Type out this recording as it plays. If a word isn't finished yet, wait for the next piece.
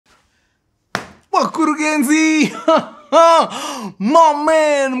Mkurugenzi! My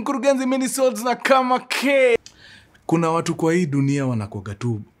man, Mkurugenzi Minisodes na kama K. Kuna watu kwa hii dunia wanakuwaga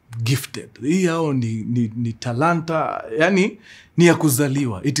tu gifted. Hii hao ni talanta, yani ni ya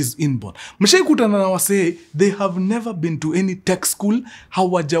kuzaliwa. It is inborn. Mshaikutana na wasee, they have never been to any tech school,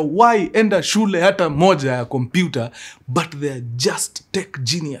 hawajawahi enda shule hata moja ya computer, but they are just tech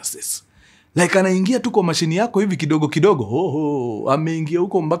geniuses. Like anaingia tu kwa mashini yako hivi kidogo kidogo. Ameingia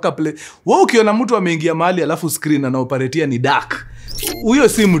huko mpaka play. Wewe ukiona mtu ameingia mahali alafu screen anaoperatea ni dark. Huyo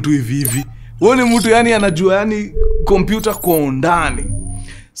si mtu hivi hivi. Huyo ni mtu yani anajua yani computer kwa undani.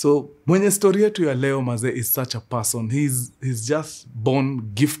 So mwenye story yetu ya leo mazee is such a person. He's just born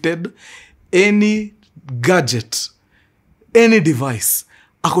gifted. Any gadget, any device,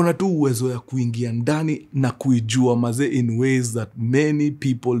 akona tu uwezo ya kuingia ndani na kuijua mazee in ways that many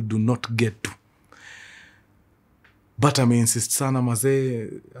people do not get to. But I insist sana mazee,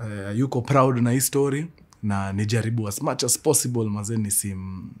 yuko proud na hii story na nijaribu as much as possible mazee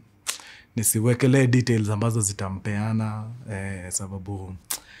nisiwekele details ambazo zitampeana sababu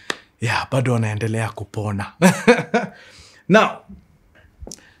bado anaendelea kupona. Now,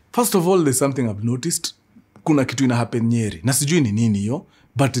 first of all, there's something I've noticed. Kuna kitu ina happen Nyeri. Na sijui ni nini yo,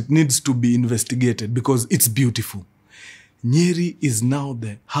 but it needs to be investigated because it's beautiful. Nyeri is now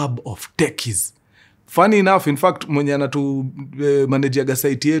the hub of techies. Funny enough, in fact, mwenye anatu manager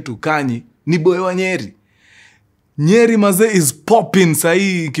site yetu Kanyi ni boy wa Nyeri. Nyeri mazee is popping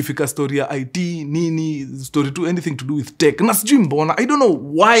sahi ikifika story ya IT nini, story to anything to do with tech. Na sijui mbona, I don't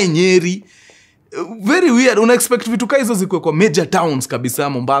know why Nyeri. Very weird. Una expect vitu ka hizo zikuwe kwa major towns kabisa,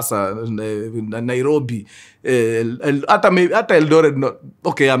 Mombasa, Nairobi, hata Eldoret.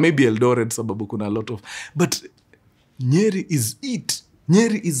 Okay, maybe Eldoret sababu kuna a lot of, but Nyeri is it.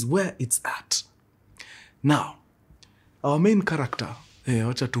 Nyeri is where it's at. Now, our main character,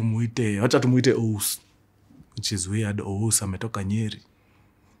 wacha tumuite Ous, which is weird. Ous ametoka Nyeri,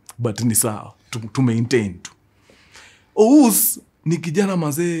 but ni sawa, to maintain tu. Ous ni kijana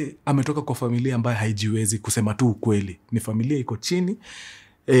mazee ametoka kwa familia ambaye haijiwezi, kusema tu ukweli. Ni familia iko chini,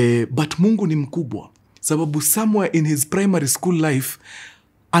 but Mungu ni mkubwa. Sababu somewhere in his primary school life,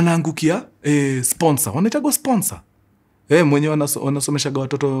 anaangukia sponsor. Wanaitagwa sponsor. Mwenye wanasomeshaga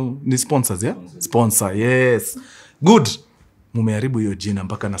watoto ni sponsors, ya? Sponsor, yes. Good. Mumeharibu hiyo jina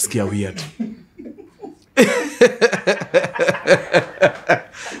mpaka nasikia weird.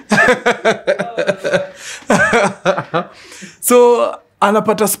 So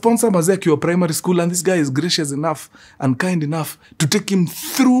anapata sponsor mazee akiwa primary school, and this guy is gracious enough and kind enough to take him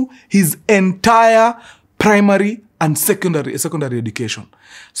through his entire primary and secondary education.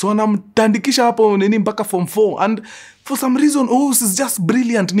 So anamtandikisha hapo nini mpaka form 4, and for some reason Ous is just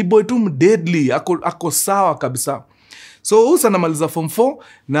brilliant. Ni boy tu deadly, ako sawa kabisa. So Ous anamaliza form 4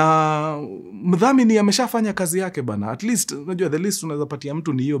 na mdhamini ameshafanya kazi yake bana. At least unajua the least unaweza patia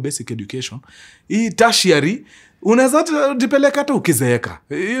mtu ni hiyo basic education. Hii tertiary unaweza jipeleka hata ukizeeka.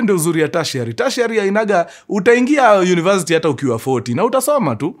 Hiyo ndio uzuri ya tertiary. Tertiary hainaga utaingia university hata ukiwa 40 na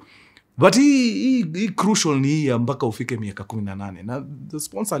utasoma tu. But hii crucial ni hii mpaka ufike miaka 18. Na the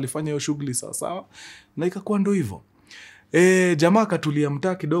sponsor alifanya hiyo shughuli sawa na ikakuwa ndo hivyo. Jamaa katulia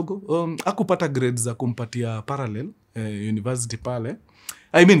mtaa kidogo. Hakupata grades za kumpatia parallel university pale.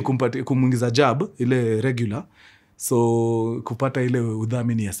 I mean kumuingiza job ile regular. So kupata ile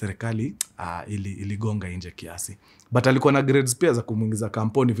udhamini ya serikali iligonga nje kiasi. But alikuwa na grades pia za kumuingiza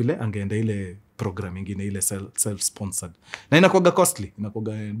kampuni vile angeenda ile program nyingine ile self-sponsored. Na inakuwaga costly,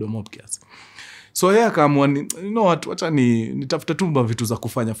 inakuwaga domop kiasi. So yeye akaamua wacha nitafute tu vitu za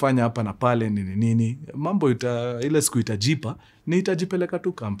kufanya hapa na pale nini. Mambo ile siku itajipa, itajipeleka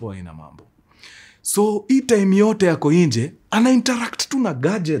tu kampo ina mambo. So hii time yote yako nje, ana interact tu na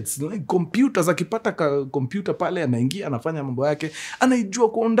gadgets, like computers. Akipata computer pale anaingia anafanya mambo yake, anaijua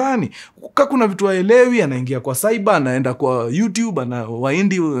kwa undani. Kuna vitu haelewi, anaingia kwa cyber, anaenda kwa YouTube,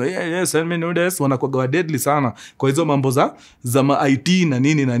 waindi yes Minisodes wanakuwa deadly sana kwa hizo mambo za ma IT na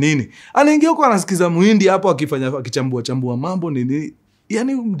nini. Anaingia huko anasikiza muhindi hapo akichambua mambo nini.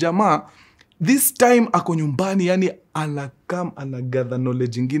 Yani mjamaa this time ako nyumbani, yani anagather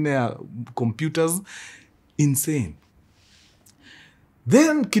knowledge ingine ya computers. Insane.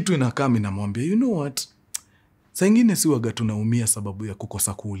 Then kitu inakam inamwambia, you know what? Saa ingine si waga tunaumia sababu ya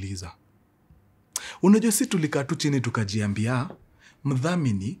kukosa kuuliza. Unajua si tulikaa tu chini tukajiambia,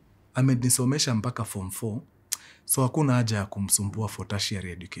 mdhamini amenisomesha mpaka form 4, so hakuna haja ya kumsumbua for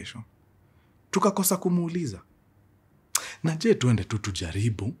tertiary education. Tukakosa kumuuliza. Na je tuende tu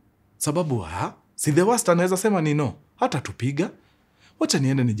tujaribu? Sababu si the worst anaweza sema ni no, hata tupiga. Wacha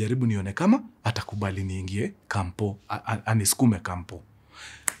niende nijaribu nione kama atakubali niingie kampo, aniskume kampo.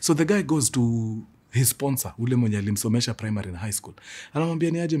 So the guy goes to his sponsor, ule mwenye alimsomesha primary na high school.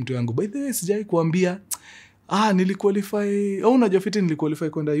 Anamwambia, ni aje mtu yangu, by the way sijai kuambia niliqualify, unajua fiti niliqualify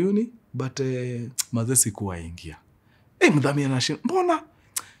kwenda uni, but mazee sikuwa ingia. Mdhamini anashinda, mbona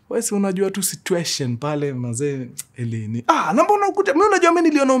wewe si unajua tu situation pale mazee elini. Na mbona ukuja? Mimi unajua mimi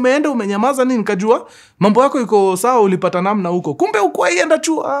niliona umeenda umenyamaza nini, nikajua mambo yako iko sawa, ulipata namna huko. Kumbe uko ienda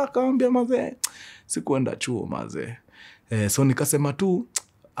chuo. Akaambia mazee sikuenda chuo mazee. So nikasema tu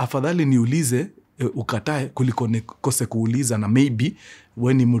afadhali niulize ukatae kuliko nikose kuuliza, na maybe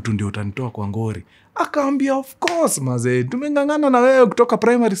wewe ni mtu ndio utanitoa kwa ngori. Akaambia of course mazee, tumengangana na wewe kutoka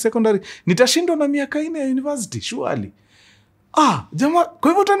primary secondary, nitashindwa na miaka 4 ya university surely. Jamaa,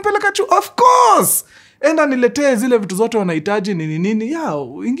 kwa hivyo utanipeleka chuo? Of course. Enda niletee zile vitu zote wanahitaji nini.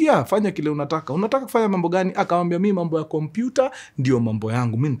 Ingia fanya kile unataka. Unataka kufanya mambo gani? Akamwambia mimi mambo ya computer ndio mambo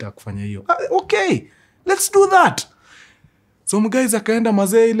yangu, mimi nitaka kufanya hiyo. Okay. Let's do that. So guys akaenda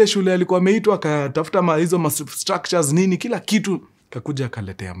mazee ile shule alikuwa ameitwa, akatafuta hizo structures nini kila kitu, kakuja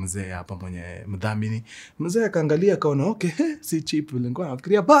akaletea mzee hapa mwenye mdhamini. Mzee akaangalia akaona okay, si cheap vile nilikuwa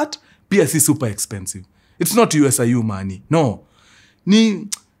nafikiria, but pia si super expensive. It's not USIU money. No.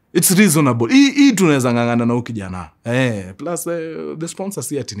 It's reasonable. Hii tunaweza ngangana na ukijana. Plus the sponsor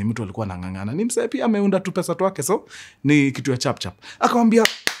si ati ni mtu alikuwa anangangana. Ni msee pia ameunda tu pesa twake, so ni kitu ya chap. Akamwambia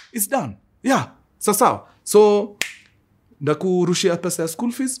it's done. Yeah, sawa. So ndakurushia pesa ya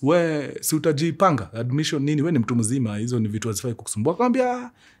school fees, we si utajipanga admission nini, we ni mtu mzima, hizo ni vitu hazifai kukusumbua.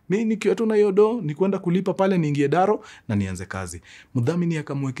 Akamwambia mimi nikiwa tu na hiyo do ni kwenda kulipa pale, niingie daro na nianze kazi. Mdhamini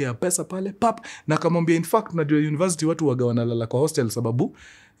akamwekea pesa pale pap, na akamwambia in fact najua university watu waga wanalala kwa hostel sababu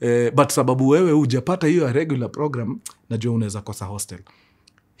sababu wewe hujapata hiyo regular program, najua unaweza kosa hostel.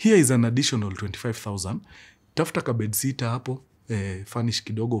 Here is an additional 25,000. Tafuta ka bed sitter hapo, furnish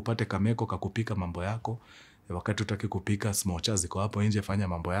kidogo upate kameko kakupika mambo yako. Wakati utaki kupika, smocha ziko hapo nje, fanya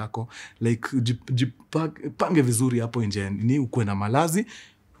mambo yako. Like pange vizuri hapo nje, ni ukwe na malazi.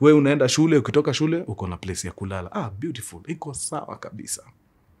 Wewe unaenda shule, ukitoka shule uko na place ya kulala. Beautiful. Iko sawa kabisa.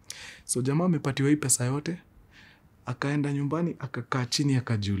 So jamaa amepatiwa hii pesa yote, akaenda nyumbani, akakaa chini,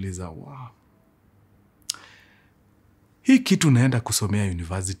 akajiuliza, wow, hii kitu naenda kusomea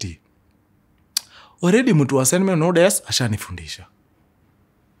university, already mtu wa assignment notes ashanifundisha.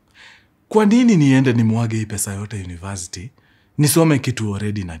 Kwa nini niende nimwage hii pesa yote university, nisome kitu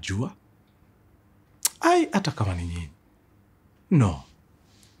already najua? Hata kama ni nyinyi. No.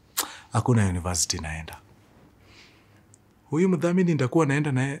 Hakuna university naenda. Huyu mdhamini nitakuwa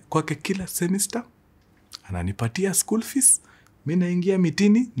naenda naye kwake kila semester. Ananipatia school fees, mimi naingia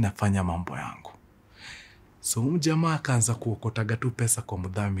mitini, nafanya mambo yangu. So jamaa akaanza kuokotaga tu pesa kwa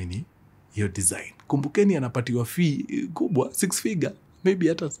mdhamini hiyo design. Kumbukeni anapatiwa fee kubwa, 6 figure, maybe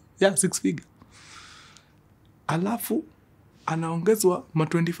hata 6 figure. Alafu anaongezwa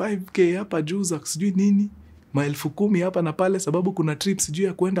 25k hapa juu za sijui nini, 10,000 hapa na pale sababu kuna trips sijui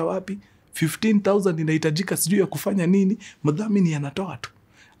ya kwenda wapi, 15,000 inahitajika sijui ya kufanya nini. Mdhamini anatoa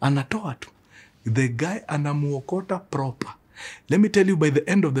tu. The guy anamuokota proper. Let me tell you, by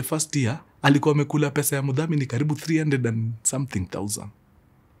the end of the first year alikuwa amekula pesa ya mdhamini karibu 300 and something thousand.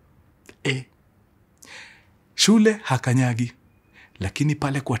 Shule hakanyagi, lakini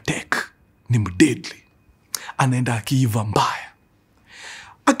pale kwa tech ni mdeadly. Anaenda akiiva mbaya.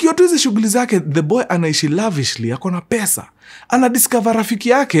 Akiwa tu hizi shughuli zake, the boy anaishi lavishly, ako na pesa. Anadiscover rafiki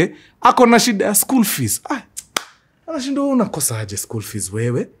yake ako na shida ya school fees. Anashinda, unakosa aje school fees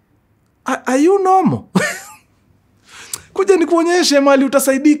wewe? Are you normal? Kuja nikuonyeshe mali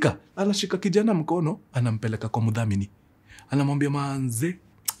utasaidika. Anashika kijana mkono, anampeleka kwa mdhamini. Anamwambia, manze,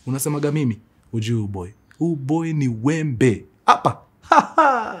 unasemaga mimi ujui boy. Boy ni wembe. Hapa.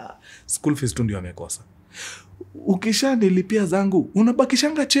 School fees tu ndio amekosa. Ukishanilipia zangu,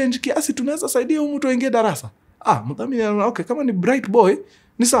 unabakishanga change kiasi tunaweza saidia huyu mtu aingie darasa. Mdhamini anaona okay, kama ni bright boy,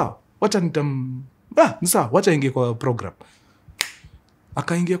 ni sawa. Ni sawa, wacha ingie kwa program.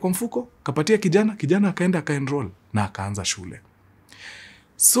 Akaingia kwa mfuko, kapatia kijana akaenda akaenroll na akaanza shule.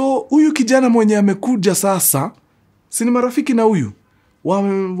 So huyu kijana mwenye amekuja sasa, si ni marafiki na huyu,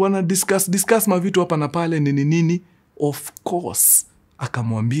 wana discuss mavitu hapa na pale nini. Of course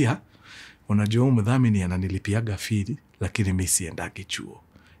akamwambia, unajua mdhamini ananilipiaga fee, lakini mimi siendagi chuo.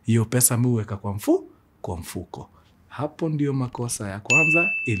 Hiyo pesa mimi huweka kwa mfuko. Hapo ndio makosa ya kwanza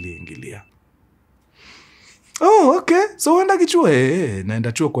iliingilia. Okay. So uenda kichuo?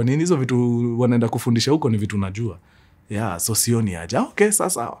 Naenda chuo kwa nini? Hizo vitu wanaenda kufundisha huko ni vitu najua. So sioni haja. Okay,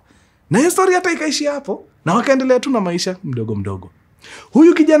 sawa. Na hiyo story hata ikaishi hapo. Na wakaendelea tu na maisha mdogo.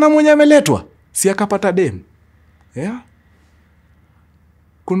 Huyu kijana mwenye ameletwa, si akapata dem.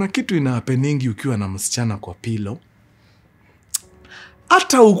 Kuna kitu ina happeningi ukiwa na msichana kwa pilo.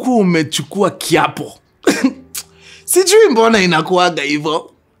 hata ukuu umechukua kiapo. Sijui mbona inakuaga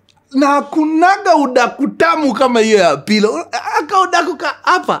hivyo. Na kunaga udaku tamu kama hiyo ya pilo. Aka udaku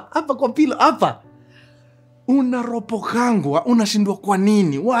hapa kwa pilo hapa. Unaropokangwa, unashindwa kwa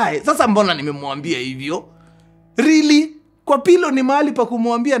nini? Why? Sasa mbona nimemwambia hivyo? Really? Kwa pilo ni mahali pa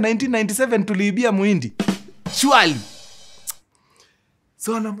kumwambia 1997 tuliibia muhindi. Surely.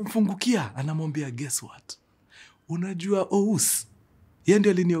 So anamfungukia, anamwambia guess what? Unajua Ous, yeye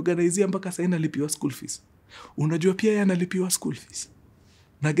ndio aliniorganizia mpaka sasa nalipiwa school fees. Unajua pia yeye analipiwa school fees.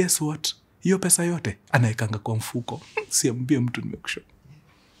 Na guess what? Hiyo pesa yote anaekanga kwa mfuko. Siambie mtu nimekushow.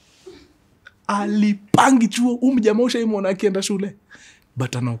 Alipangi chuo jamaa ushaimwona akienda shule.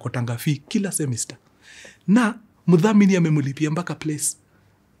 But anaokotanga fee kila semester. Na mdhamini amemlipia mpaka place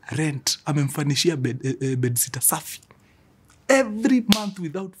rent, amemfanishia bed sitter safi. Every month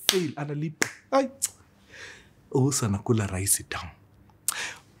without fail analipa. Usa nakula raisi down.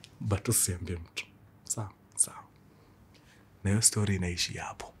 But usiambie mtu. Sawa. Na hiyo story inaishi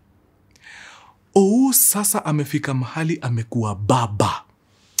hapo. Sasa amefika mahali amekuwa baba.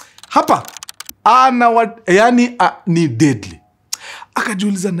 Hapa ni deadly.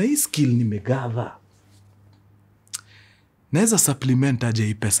 Akajiuliza na hii skill nimegather. Naweza supplement aje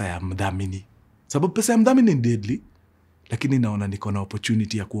hii pesa ya mdhamini. Sababu pesa ya mdhamini ni deadly, lakini naona niko na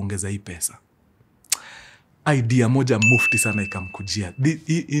opportunity ya kuongeza hii pesa. Idea moja mufti sana ikamkujia.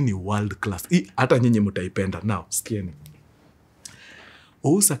 Hii ni world class. Hata nyinyi mtaipenda. Now, sikieni.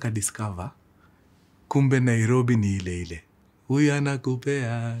 Ka discover kumbe Nairobi ni ile. Huyu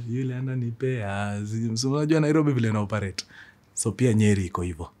anakupea, yule ananipea. Unajua Nairobi vile na operate. So pia Nyeri iko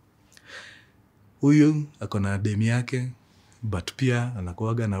hivyo. Huyu ako na demi yake, but pia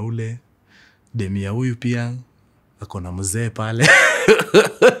anakuaga na ule demi ya huyu pia ako na mzee pale.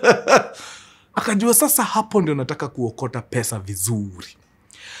 Akajua sasa hapo ndio nataka kuokota pesa vizuri.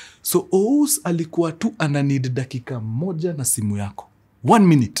 So Ous alikuwa tu need dakika moja na simu yako. 1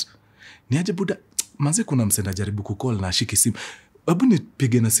 minute. Niaje buda, manze kuna msenda jaribu kukall na ashiki simu. Hebu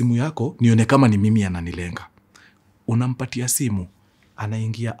nipige na simu yako nione kama ni mimi ananilenga. Unampatia simu,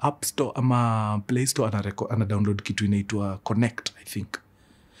 anaingia App Store ama Play Store, ana download kitu inaitwa Connect, I think.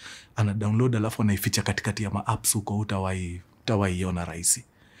 Ana download alafu anaificha katikati ya ma-apps huko, utawaiona rahisi.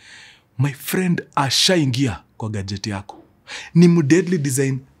 My friend ashaingia kwa gadget yako. Ni deadly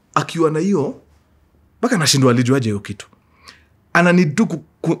design. Akiwa na hiyo, baka nashindwa alijuaje hiyo kitu. Ananid tu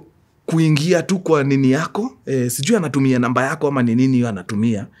kuingia tu kwa nini yako. Sijui anatumia namba yako ama ni nini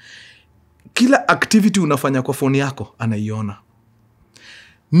anatumia. Kila activity unafanya kwa phone yako, anaiona.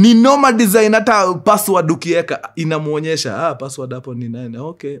 Ni normal design, hata password ukiweka inamuonyesha. Password hapo ni nani.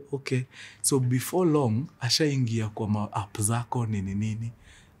 Okay. So before long, ashaingia kwa ma-app zako nini.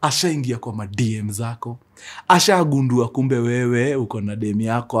 Ashaingia kwa ma-DM zako. Ashagundua kumbe wewe uko na DM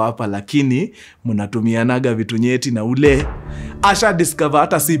yako hapa, lakini mnatumianaga vitu nyeti na ule. Asha discover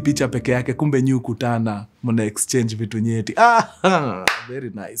hata si picha peke yake, kumbe nyu kutana, mna exchange vitu nyeti. Very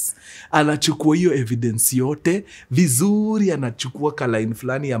nice. Anachukua hiyo evidence yote vizuri, anachukua ka line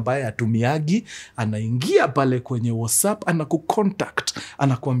fulani ambaye atumiagi, anaingia pale kwenye WhatsApp, anakucontact,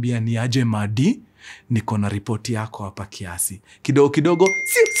 anakuambia ni aje Madi, niko na report yako hapa kiasi. Kidogo,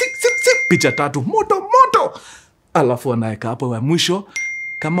 picha 3 moto. Alafu anaeka hapo wa mwisho,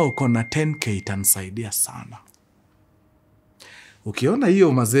 kama uko na 10k itanisaidia sana. Ukiona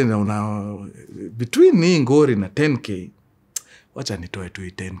hiyo mazena between hii ngori na 10k, wacha nitoe tu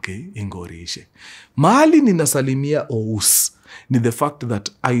 10k ingori ishe. Mahali ninasalimia Ous ni the fact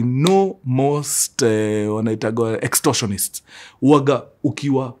that I know most wanaitaga extortionists. Waga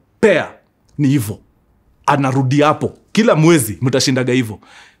ukiwa pair ni hivyo. Anarudi hapo. Kila mwezi mtashindaga hivyo.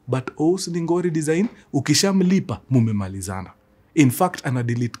 But Ous ni ngori design, ukishamlipa mumemalizana. In fact,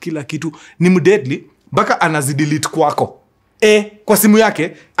 anadelete kila kitu. Ni mdeadly, baka anazidelete kwako. Kwa simu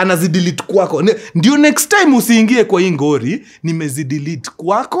yake, anazidelete kwako. Ndio next time usiingie kwa hii ngori, nimezidelete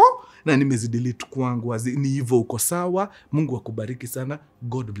kwako na nimezidelete kwangu. Ni hivyo, uko sawa. Mungu akubariki sana.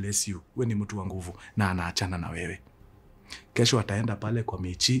 God bless you. We ni mtu wa nguvu na anaachana na wewe. Kesho ataenda pale kwa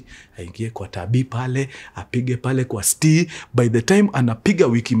Michi, aingie kwa Tabi pale, apige pale kwa Sti. By the time anapiga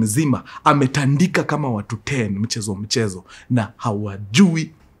wiki mzima, ametandika kama watu 10 mchezo na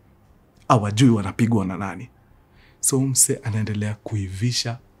hawajui wanapigwa na nani. So mse anaendelea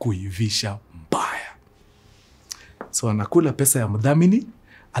kuivisha mbaya. So anakula pesa ya mdhamini,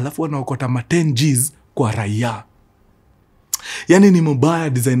 alafu anaokota 10 Gs kwa raia. Yani ni mbaya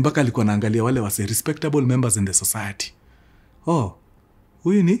design, baka alikuwa anaangalia wale wase respectable members in the society.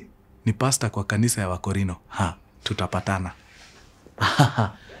 Huyu ni pastor kwa kanisa ya Wakorino. Tutapatana.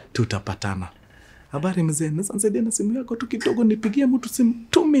 Tutapatana. habari mzee, naweza nisaidia na simu yako tu kidogo, nipigie mtu simu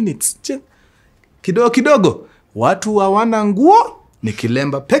 2 minutes. Kidogo. Watu hawana nguo, ni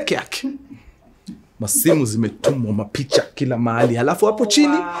kilemba peke yake. Masimu zimetumwa, mapicha kila mahali. Halafu hapo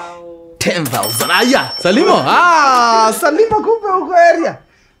chini 10,000. Aya, Salimo. Salimo kumbe uko area.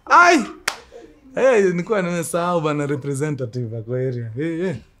 Ai. Nilikuwa nimesahau bana representative kwa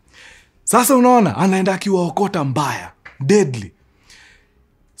area. Sasa unaona, anaenda akiwaokota mbaya, deadly.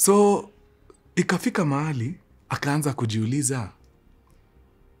 So ikafika mahali akaanza kujiuliza,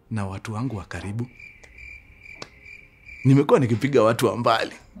 na watu wangu wa karibu, nimekuwa nikipiga watu wa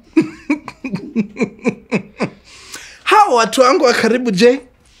mbali. Hao watu wangu wa karibu je?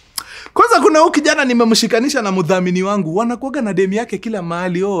 Kwanza kuna huyu kijana nimemshikanisha na mdhamini wangu, wanakuaga na demi yake kila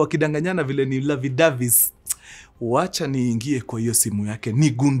mahali, wakidanganyana vile ni Lavi Davis. Wacha niingie kwa hiyo simu yake,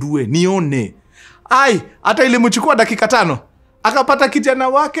 nigundue, nione. Hata ilimchukua dakika 5. Akapata kijana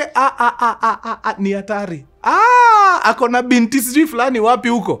wake, ni hatari. Akona binti sijui fulani wapi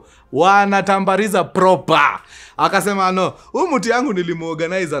huko, wanatambariza proper. Akasema no, huyu mtu yangu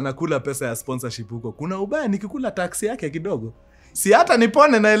nilimuorganize anakula pesa ya sponsorship huko. Kuna ubaya nikikula taksi yake kidogo? Si hata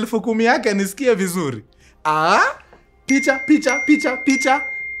nipone na 10,000 yake nisikie vizuri. Picha.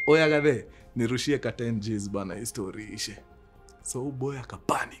 Oya gadhe, nirushie ka 10 G's bana, history ishe. So boy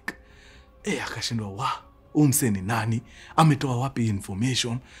akapanic. Akashindwa, umse ni nani? Ametoa wapi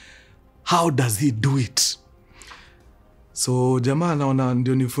information? How does he do it? So jamaa naona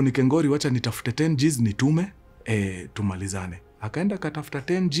ndio nifunike ngori, wacha nitafute 10 G's nitume, tumalizane. Akaenda katafuta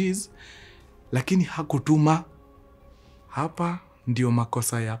 10 G's, lakini hakutuma. Hapa ndio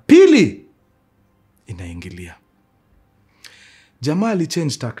makosa ya pili inaingilia. Jamaa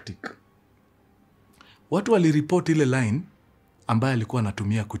alichange tactic. Watu waliriport ile line ambayo alikuwa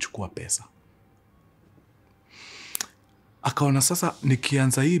anatumia kuchukua pesa. Akaona sasa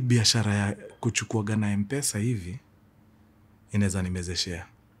nikianza hii biashara ya kuchukua gana Mpesa hivi, inaweza nimezeshea.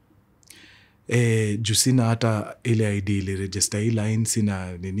 Juu sina hata ile ID ile register hii line,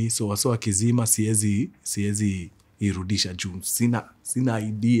 sina nini, so waso akizima siezi irudisha juu sina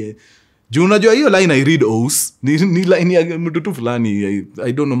ID. Juu unajua hiyo line I read O's, ni line ya mtu tu fulani,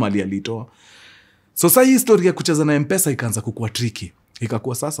 I don't know mali alitoa. So sasa hii story ya kucheza na Mpesa ikaanza kukua tricky.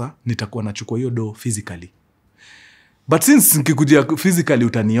 Ikakuwa sasa nitakuwa nachukua hiyo do physically. But since nikikuja physically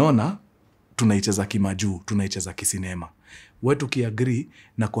utaniona, tunaicheza kimajuu, tunaicheza kisinema. Wetu kiagree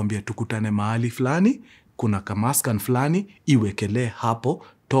na kuambia tukutane mahali fulani, kuna kamaskan fulani, iwekelee hapo,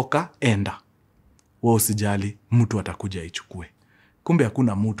 toka enda. Wewe usijali, mtu atakuja ichukue. Kumbe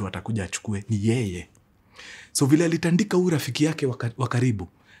hakuna mtu atakuja achukue, ni yeye. So vile alitandika huyu rafiki yake wa karibu,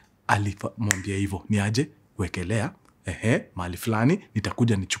 alimwambia hivyo, ni aje wekelea, mahali fulani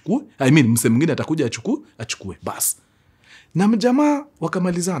nitakuja nichukue. Mse mwingine atakuja achukue, bas. Na mjamaa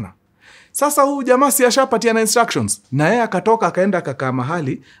wakamalizana. Sasa huyu jamaa si ashapatiana instructions, na yeye akatoka akaenda akakaa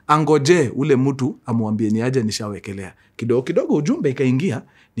mahali angoje ule mtu amwambie ni aje nishawekelea. Kidogo ujumbe ikaingia,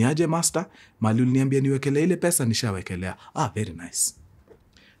 ni aje master, mali uliniambia niwekelee ile pesa nishawekelea. Very nice.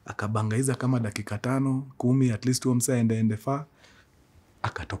 Akabangaiza kama dakika 5, 10 at least msa ende far.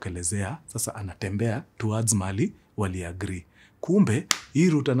 Akatokelezea, sasa anatembea towards mali wali agree. Kumbe hii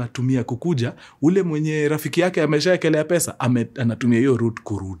route anatumia kukuja, ule mwenye rafiki yake ameshaekelea pesa, anatumia hiyo route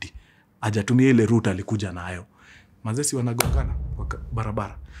kurudi. Hajatumia ile route alikuja nayo. Mazesi wanagongana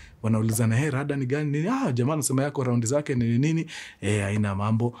barabara. Wanaulizana, rada ni gani nini? Jamaa anasema yako raundi zake ni nini? Haina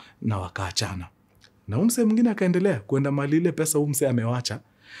mambo, na wakaachana. Na umse mwingine akaendelea kwenda mali ile pesa umse amewacha.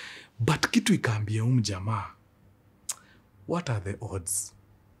 But kitu ikaambia jamaa, what are the odds?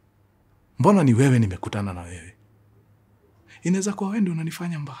 Mbona ni wewe nimekutana na wewe? Inaweza kuwa wewe ndio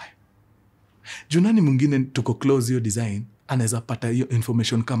unanifanya mbaya. Junani mwingine tuko close hiyo design, anaweza pata hiyo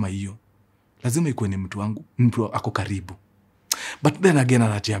information kama hiyo. Lazima ikuwe ni mtu wangu, mtu ako karibu. But then again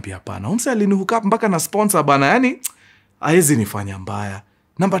anajiambia hapana. Umse alinihook up mpaka na sponsor bana, yani haezi nifanya mbaya.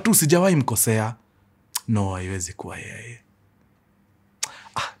 Number 2, sijawahi mkosea. No, haiwezi kuwa yeye.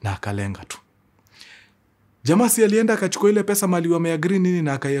 Na akalenga tu. Jamaa si alienda akachukua ile pesa mali wameagree nini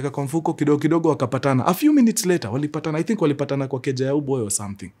na akaiweka kwa mfuko, kidogo wakapatana. A few minutes later walipatana, I think walipatana kwa keja ya boy or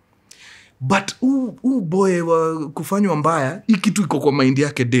something. But boy wa kufanywa mbaya, hii kitu iko kwa mind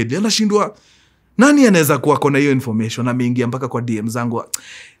yake dead. Anashindwa nani anaweza kuwa kona hiyo information, ameingia mpaka kwa DM zangu.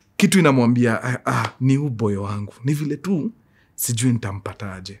 Kitu inamwambia ni boy wangu. Ni vile tu sijui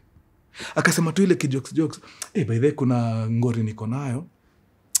nitampataje. Akasema tu ile kijokes. By the way kuna ngori niko nayo.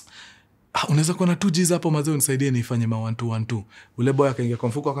 Unaweza kuwa na 2 G's hapo nisaidie nifanye ma 1 2 1 2. Ule boy akaingia kwa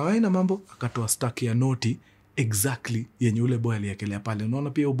mfuko akawaina mambo, akatoa stack ya noti exactly yenye ule boy aliekelea pale. Unaona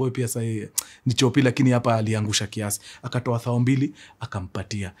pia ule boy pia sasa ni chopi, lakini hapa aliangusha kiasi. Akatoa 2,000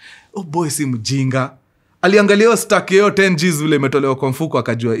 akampatia. Boy si mjinga. Aliangalia stack hiyo 10 G's vile imetolewa kwa mfuko,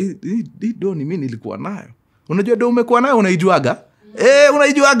 akajua hii do ni mimi nilikuwa nayo. Unajua do umekuwa nayo unaijuaga?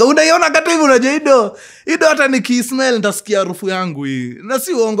 Unaijuaga, unaiona kata hivi, unajua hido hata nikismell nitasikia harufu yangu hii. Na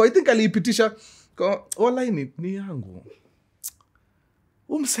si uongo, I think aliipitisha kwa online ni yangu.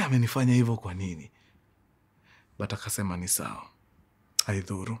 Umse amenifanya hivyo kwa nini? But akasema ni sawa.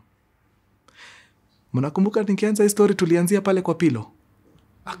 Haidhuru. Mnakumbuka nikianza hii story tulianzia pale kwa pilo?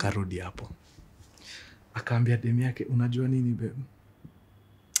 Akarudi hapo. Akaambia demu yake, unajua nini babe?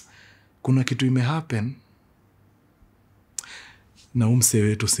 Kuna kitu imehappen na umse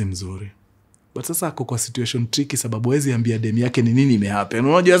wetu si mzuri. But sasa ako kwa situation tricky sababu hawezi ambia demu yake ni nini imehappen.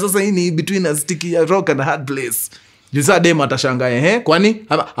 Unajua sasa hii ni between a sticky rock and a hard place. Jisa demu atashangaa, kwani?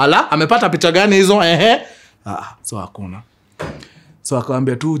 Ala, amepata picha gani hizo? So hakuna. So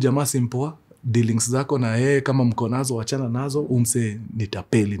akaambia tu jamaa simpoa, dealings zako na kama mko nazo wachana nazo, umse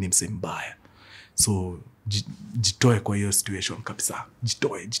nitapeli, ni mse mbaya. So jitoe kwa hiyo situation kabisa.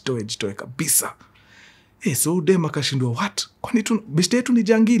 Jitoe kabisa. So dema kashindwa, what? Kwani beshte yetu ni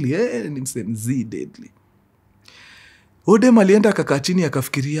jangili? Ni mse mzee deadly. Dema alienda akakaa chini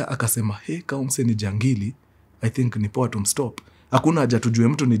akafikiria, akasema, kama mse ni jangili, I think ni poa tumstop. Hakuna haja tujue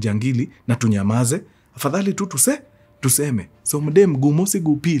mtu ni jangili na tunyamaze. Afadhali tu tuseme. So mdem gumosi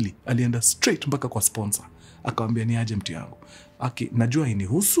gupili alienda straight mpaka kwa sponsor. Akamwambia ni aje mtu yangu. Najua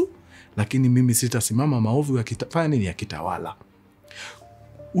inihusu, lakini mimi sitasimama maovu yakifanya nini yakitawala.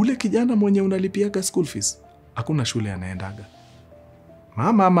 Ule kijana mwenye unalipiaga school fees, hakuna shule anaendaga.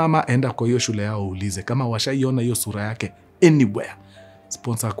 Mama enda kwa hiyo shule yao uulize kama washaiona hiyo sura yake anywhere.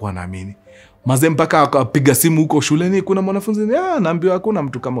 Sponsor hakuwa naamini. Maze mpaka akapiga simu huko shuleni, kuna mwanafunzi naambiwa hakuna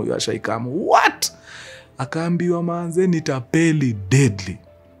mtu kama huyo ashaikamu. What? Akaambiwa manze nitapeli deadly.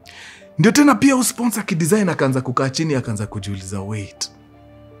 Ndio tena pia sponsor kidesign akaanza kukaa chini akaanza kujiuliza, wait.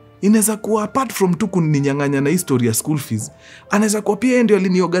 Inaweza kuwa apart from tu kuninyang'anya na history ya school fees, anaweza kuwa pia ndio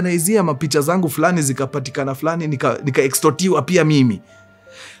aliniorganizea mapicha zangu fulani zikapatikana fulani nika extortiwa pia mimi.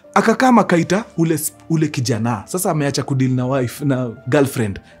 Akakama kaita ule kijana. Sasa ameacha kudeal na wife na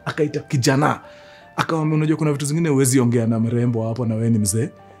girlfriend. Akaita kijana. Akamwambia unajua kuna vitu zingine huwezi ongea na mrembo hapo na wewe ni mzee.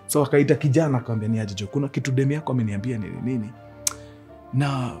 So akaita kijana akamwambia ni aje kuna kitu demu yako ameniambia nini.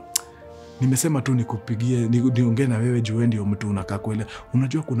 Na nimesema tu nikupigie niongee na wewe juu ndio mtu unakaa kweli.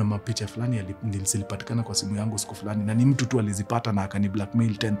 Unajua kuna mapicha fulani zilipatikana kwa simu yangu siku fulani na ni mtu tu alizipata na akani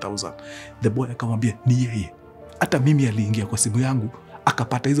blackmail 10,000. The boy akamwambia ni yeye. Hata mimi aliingia kwa simu yangu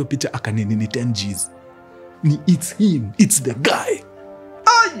akapata hizo picha akanini 10 G's. It's him, it's the guy.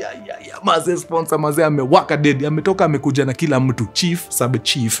 Maze sponsor maze amewaka dead, ametoka amekuja na kila mtu, chief, sub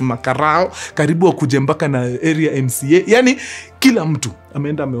chief, makarao, karibu wakuje mpaka na area MCA. Yani kila mtu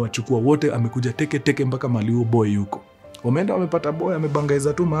ameenda amewachukua wote, amekuja teke mpaka mahali huo boy yuko. Wameenda wamepata boy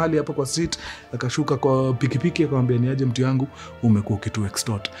amebangaiza tu mahali hapa kwa street, akashuka kwa pikipiki akamwambia ni aje mtu yangu, umekuwa kitu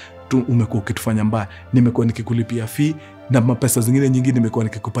extort. Umekuwa ukitufanya mbaya, nimekuwa nikikulipia fee na mapesa zingine nyingi nimekuwa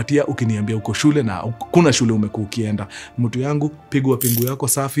nikikupatia ukiniambia uko shule na kuna shule umekuwa ukienda. Mtu yangu pigwa pingu yako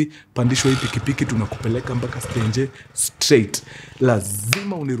safi, pandishwa hii pikipiki tunakupeleka mpaka stage straight.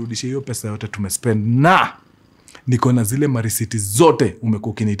 Lazima unirudishe hiyo pesa yote tumespend na niko na zile marisiti zote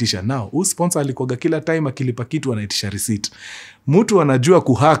umekuwa ukiniitisha. Now sponsor alikuwa kila time akilipa kitu anaitisha receipt. Mtu anajua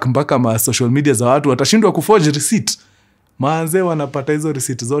kuhack mpaka ma social media za watu, atashindwa kuforge receipt. Maanze wanapata hizo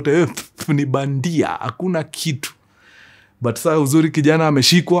receipt zote, ni bandia, hakuna kitu. But saa uzuri kijana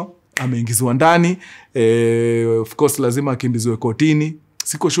ameshikwa, ameingizwa ndani, of course lazima akimbizwe kotini.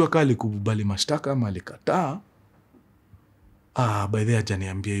 Siko sure kali kubali mashtaka ama alikataa. By the way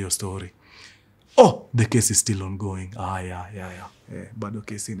hajaniambia hiyo story. The case is still ongoing. Yeah. Bado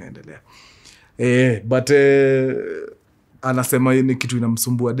kesi inaendelea. But anasema ni kitu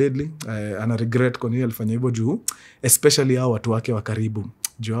inamsumbua deadly. Ana regret kwa nini alifanya hivyo juu, especially hao watu wake wa karibu.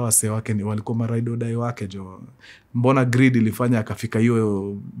 Juu hao wase wake ni walikuwa maraido dai wake juu. Mbona greed ilifanya akafika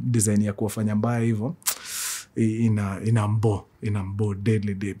hiyo design ya kuwafanya mbaya hivyo. Inambo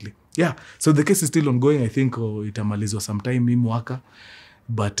deadly. Yeah, so the case is still ongoing. I think itamalizwa sometime hii mwaka.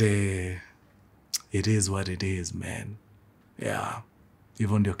 But it is what it is, man. Yeah.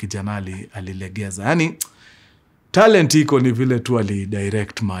 Hivyo ndio kijana alilegeza. Yani talent iko ni vile tu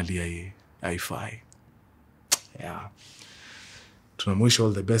alidirect mali haifai. Yeah. Tunamwish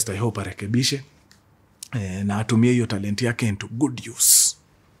all the best. I hope arekebishe. Na atumie hiyo talent yake into good use.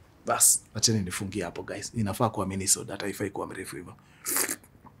 Bas, acheni nifungie hapo guys. Inafaa kuwa Minisode, hata haifai kuwa mrefu hivyo.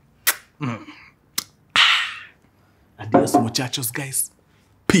 Adios muchachos guys.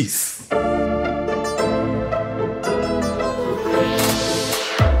 Peace.